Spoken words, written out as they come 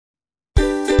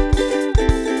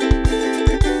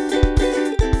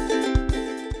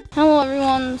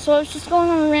So I was just going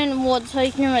on a random woods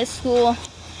hike near my school.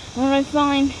 And what I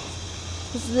find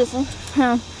is this. I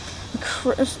found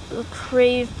a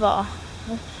Crave Bar.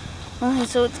 Okay,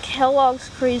 so it's Kellogg's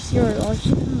Crave cereal. It's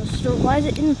in the store. Why is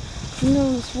it in the middle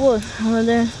of this wood? Over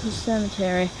there's the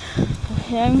cemetery.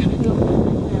 Okay, I'm gonna go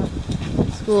now.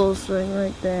 School's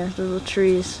right there. Through the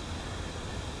trees.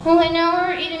 Okay, now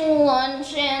we're eating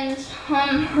lunch, and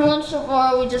for lunch so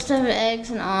far we just have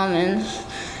eggs and almonds.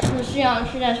 There's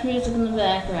geometry dash music in the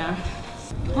background.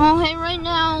 Okay, right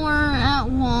now we're at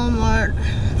Walmart.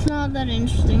 It's not that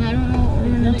interesting. I don't know what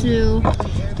we're gonna do.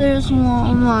 There's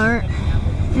Walmart,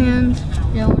 and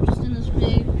yeah, we're just in this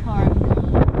big park.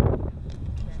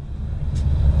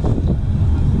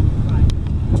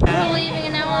 We're leaving,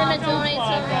 and now we're gonna donate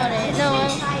some money. No,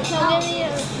 give me a.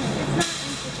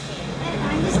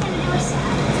 I'm just gonna do a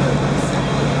salad.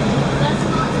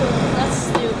 That's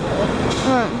stupid.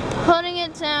 Putting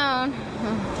it down.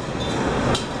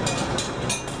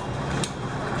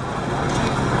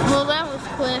 Well, that was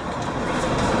quick.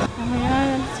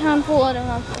 Town full of them.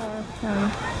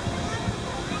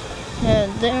 Yeah,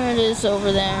 there it is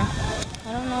over there.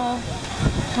 I don't know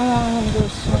how long I'm gonna go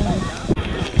swimming.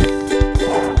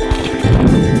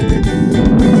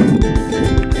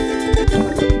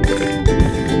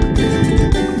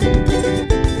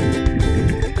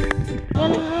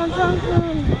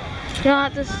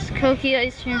 Got this Cookie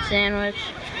ice cream sandwich.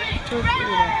 Let's eat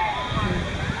it.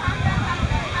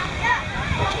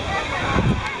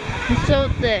 It's so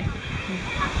thick.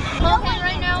 Okay,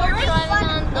 right now we're driving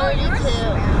on 32.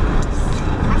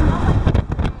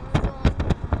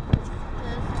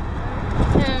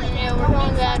 And yeah, we're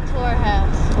going back to our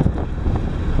house.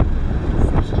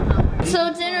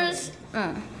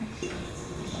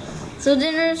 So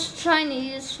dinner's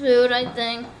Chinese food, I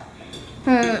think.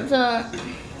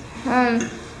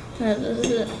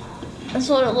 That's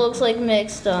what it looks like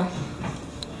mixed up.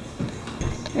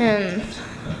 And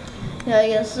yeah, I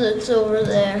guess it's over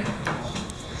there.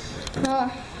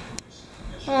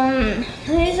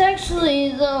 Today's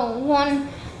actually the 1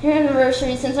 year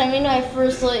anniversary since I made my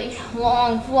first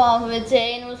long vlog of a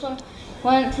day, and it was when I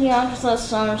went to the office last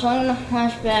summer. So I'm gonna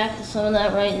flash back to some of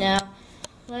that right now.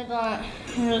 But I thought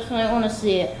you just might want to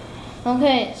see it.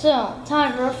 Okay, so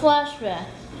time for a flashback.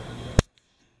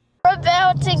 We're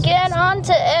about to get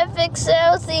onto Epic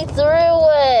Southie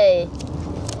Thruway.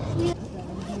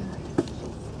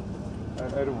 I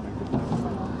don't want to.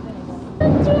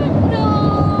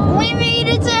 We made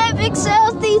it to Epic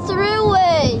Southie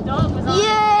Thruway.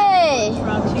 Yay!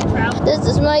 This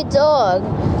is my dog.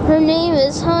 Her name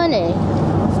is Honey.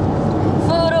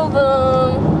 Photo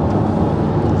boom.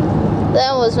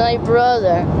 That was my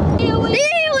brother. Hey, wait,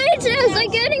 I'm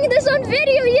getting this on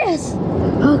video. Yes.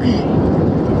 Okay.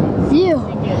 You.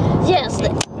 Yes. The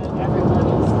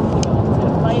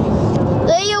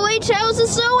AOH house is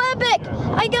so epic.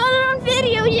 I got it on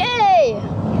video. Yay.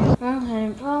 Okay,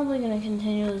 I'm probably gonna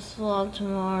continue this vlog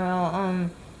tomorrow.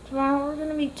 Tomorrow we're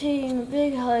gonna be taking a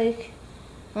big hike.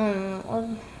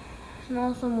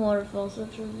 Smell some waterfalls.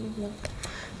 That's really good.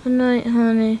 Good night,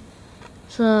 honey.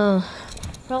 So,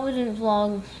 probably didn't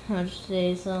vlog much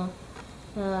today, so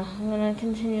I'm gonna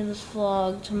continue this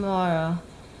vlog tomorrow.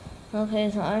 Okay,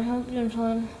 so I hope you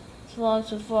enjoyed this vlog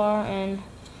so far, and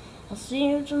I'll see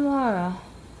you tomorrow.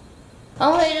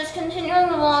 Okay, just continuing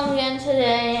the vlog again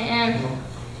today, and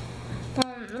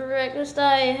the breakfast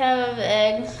I have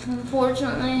eggs.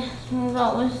 Unfortunately,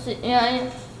 I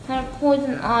have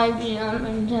poison ivy on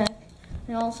my neck.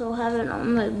 I also have it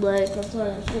on my leg. That's why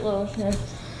it's lotion.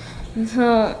 And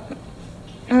so,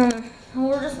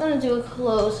 we're just gonna do a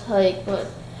close hike, but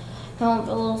I hope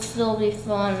it'll still be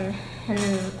fun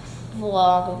and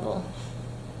vloggable.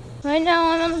 Right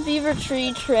now I'm on the Beaver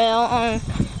Tree Trail at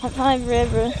Five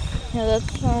River. Yeah,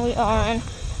 that's where we are. And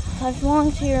I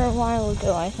vlogged here a while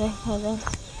ago, I think.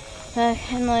 Back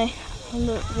in the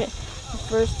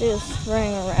first day of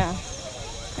spring around.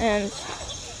 And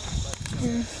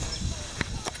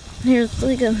here's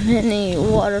like a mini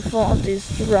waterfall of these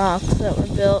rocks that were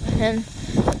built. And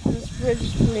this bridge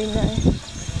is pretty nice.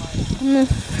 And the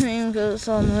stream goes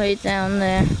all the way down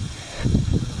there.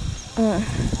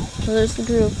 So there's the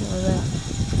group over there.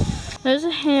 There's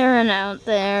a heron out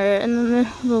there in the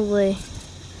middle of the lake.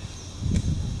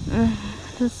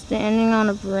 Just standing on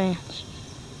a branch.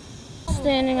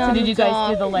 Standing on So did you guys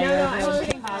top. do the layer?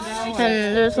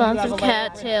 And there's lots of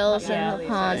cattails in the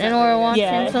pond. And we're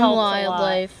watching some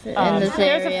wildlife in this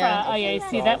There's area. a frog. Oh yeah, you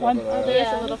see that one? There's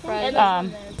a little frog.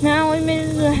 Now we made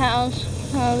it to the house.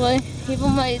 Probably people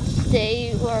might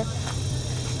stay or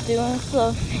doing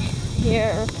stuff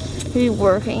here, or be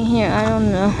working here. I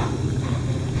don't know.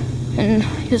 and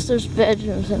because there's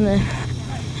bedrooms in there.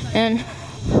 And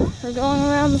we're going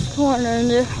around this corner, and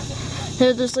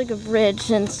there's like a bridge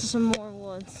and some more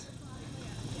woods.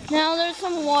 Now there's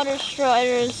some water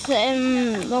striders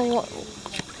in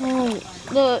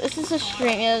this is a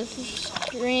stream. Yeah, this is a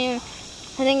stream.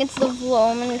 I think it's the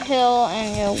Vlomenkill,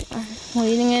 and you're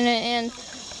wading in it, and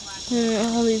there are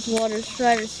all these water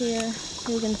striders here.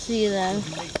 You can see them.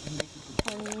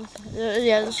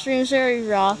 Yeah, the stream's very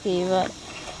rocky, but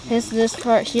this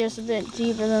part here is a bit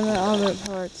deeper than the other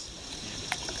parts.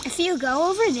 If you go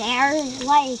over there,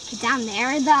 like down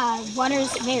there, the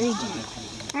water's very deep.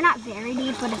 They're not very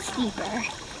deep, but it's deeper.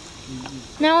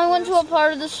 Now I went to a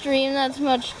part of the stream that's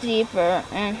much deeper,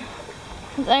 and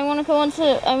I want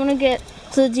to get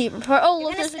to the deeper part. Oh,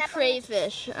 look, there's a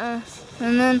crayfish. And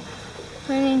then,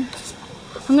 I'm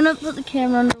gonna put the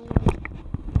camera under.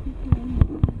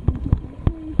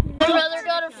 My brother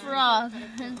got a frog,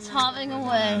 and it's hopping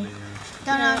away.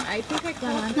 I think I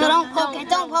got No, don't poke it.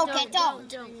 Don't poke it. Don't.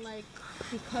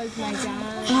 Because my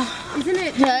dad. Isn't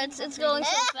it? Yeah, it's going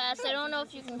so fast. I don't know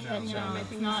if you can catch it.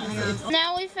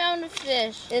 Now we found a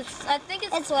fish. I think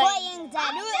it's playing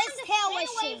dead. Its tail was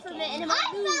shaking. I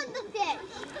found the fish.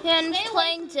 Yeah, and it's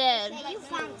playing dead. You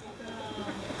found it.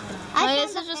 I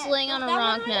guess it's just laying on a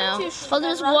rock now. Oh,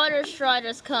 there's water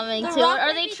striders coming too.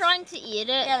 Are they trying to eat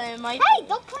it? Yeah, they might. Hey,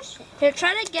 don't push it. They're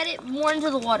trying to get it more into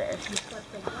the water.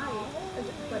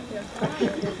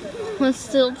 It's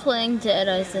still playing dead,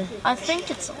 I think. I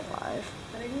think it's alive.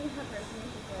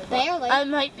 Barely. I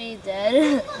might be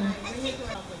dead.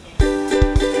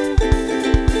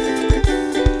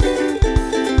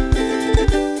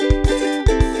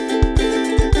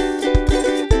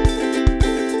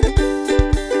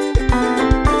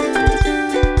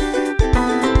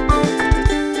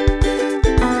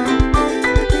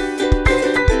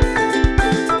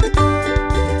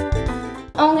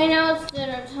 Okay, now it's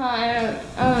dinner time.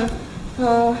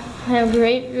 So I have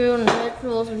grapefruit and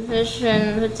vegetables and fish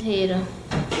and potato.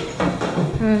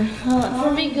 It's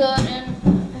gonna be good, and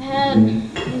I had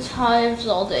these hives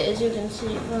all day, as you can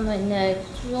see from my neck.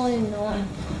 It's really annoying.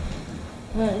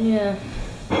 But yeah.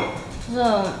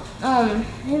 So,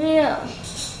 maybe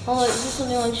I'll like do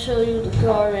something like show you the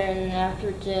garden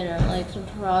after dinner, like some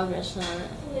progress on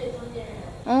it.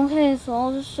 Okay, so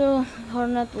I'll just show the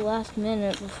garden at the last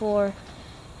minute before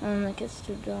it gets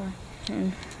too dark.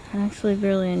 And actually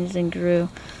barely anything grew,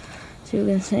 so you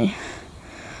can see.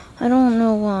 I don't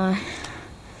know why.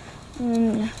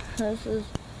 And this is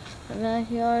the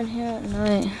backyard here at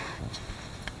night.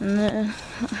 And then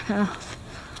I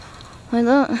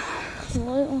thought the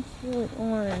light was really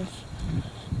orange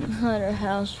inside our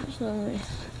house for some reason.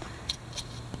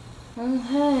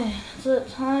 Okay, so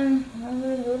it's time. I'm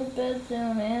gonna go to bed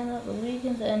soon, and that the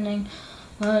weekend's ending.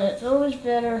 But it's always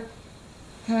better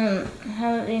have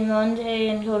it be Monday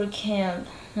and go to camp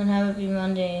than have it be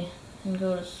Monday and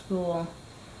go to school.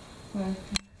 I'm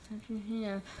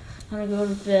gonna go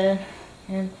to bed,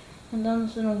 and I haven't done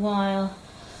this in a while.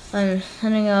 I'm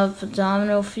setting up a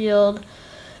domino field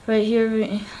right here.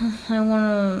 I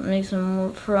want to make some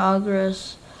more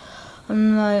progress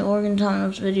on my Oregon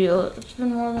Dominoes video. It's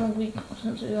been more than a week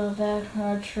since we got back from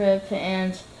our trip,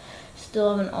 and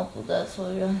still haven't uploaded that, so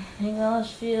we're gonna make out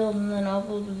this field and then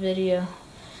upload the video.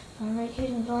 My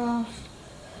vacation's almost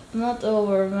not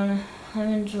over, but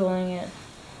I'm enjoying it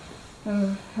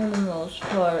for the most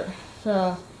part.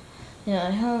 So, yeah, I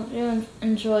hope you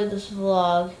enjoyed this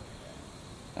vlog.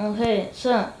 Okay,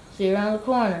 so, see you around the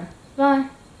corner. Bye.